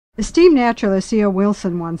Esteemed naturalist E.O.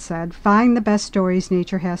 Wilson once said, "Find the best stories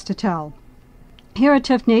nature has to tell." Here at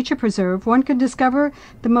Tifft Nature Preserve, one can discover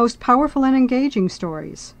the most powerful and engaging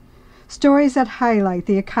stories. Stories that highlight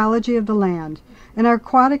the ecology of the land and our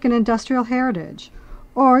aquatic and industrial heritage.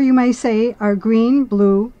 Or you may say our green,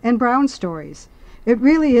 blue, and brown stories. It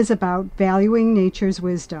really is about valuing nature's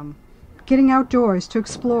wisdom, getting outdoors to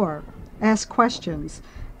explore, ask questions,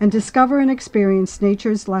 and discover and experience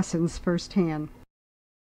nature's lessons firsthand.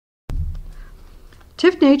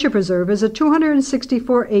 Tifft Nature Preserve is a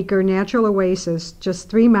 264-acre natural oasis just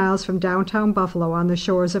 3 miles from downtown Buffalo on the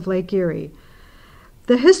shores of Lake Erie.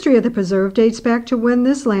 The history of the preserve dates back to when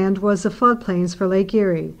this land was the floodplains for Lake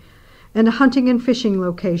Erie and a hunting and fishing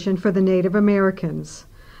location for the Native Americans.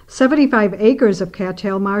 75 acres of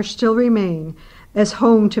cattail marsh still remain as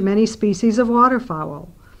home to many species of waterfowl,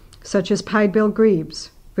 such as pied-billed grebes,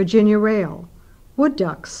 Virginia rail, wood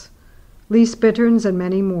ducks, least bitterns, and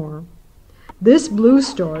many more. This blue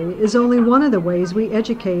story is only one of the ways we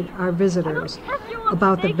educate our visitors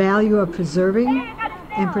about the value of preserving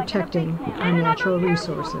and protecting our natural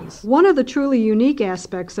resources. One of the truly unique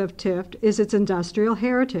aspects of Tifft is its industrial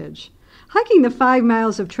heritage. Hiking the 5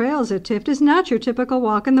 miles of trails at Tifft is not your typical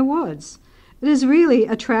walk in the woods. It is really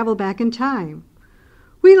a travel back in time.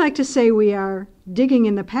 We like to say we are digging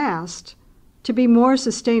in the past to be more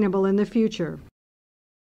sustainable in the future.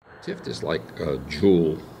 Tifft is like a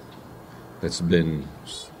jewel that's been,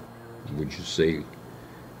 would you say,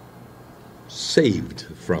 saved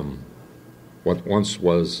from what once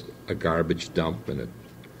was a garbage dump and a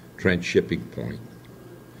transshipping point.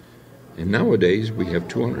 And nowadays we have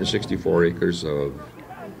 264 acres of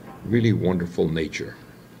really wonderful nature.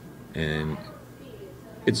 And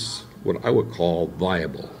it's what I would call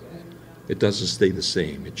viable. It doesn't stay the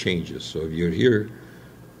same, it changes. So if you're here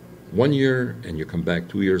 1 year and you come back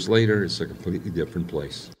 2 years later, it's a completely different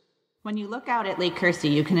place. When you look out at Lake Kersey,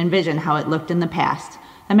 you can envision how it looked in the past.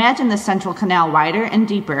 Imagine the central canal wider and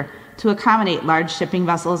deeper to accommodate large shipping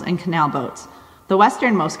vessels and canal boats. The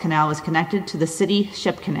westernmost canal was connected to the city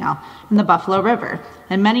ship canal and the Buffalo River,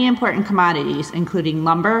 and many important commodities, including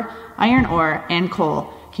lumber, iron ore, and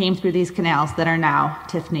coal, came through these canals that are now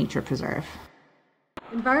Tifft Nature Preserve.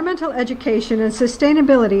 Environmental education and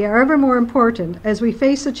sustainability are ever more important as we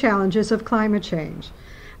face the challenges of climate change.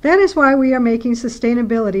 That is why we are making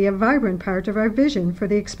sustainability a vibrant part of our vision for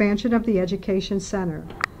the expansion of the Education Center.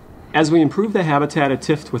 As we improve the habitat at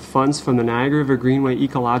Tifft with funds from the Niagara River Greenway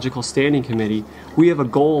Ecological Standing Committee, we have a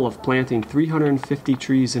goal of planting 350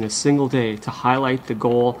 trees in a single day to highlight the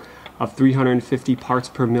goal of 350 parts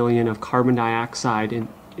per million of carbon dioxide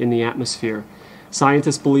in the atmosphere.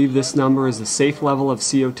 Scientists believe this number is a safe level of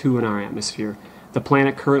CO2 in our atmosphere. The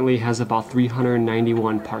planet currently has about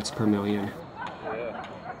 391 parts per million.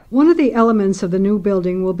 One of the elements of the new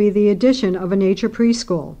building will be the addition of a nature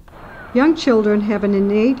preschool. Young children have an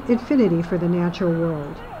innate affinity for the natural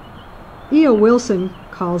world. E.O. Wilson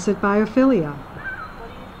calls it biophilia.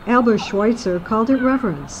 Albert Schweitzer called it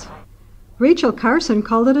reverence. Rachel Carson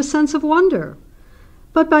called it a sense of wonder.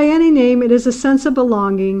 But by any name, it is a sense of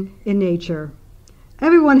belonging in nature.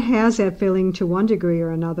 Everyone has that feeling to one degree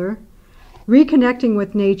or another. Reconnecting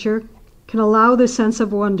with nature can allow the sense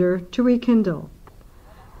of wonder to rekindle.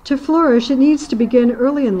 To flourish, it needs to begin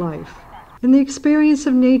early in life, in the experience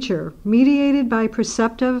of nature, mediated by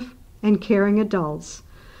perceptive and caring adults,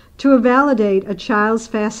 to validate a child's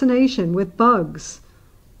fascination with bugs,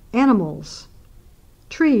 animals,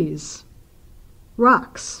 trees,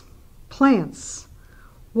 rocks, plants,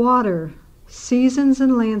 water, seasons,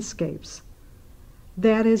 and landscapes.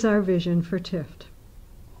 That is our vision for Tifft.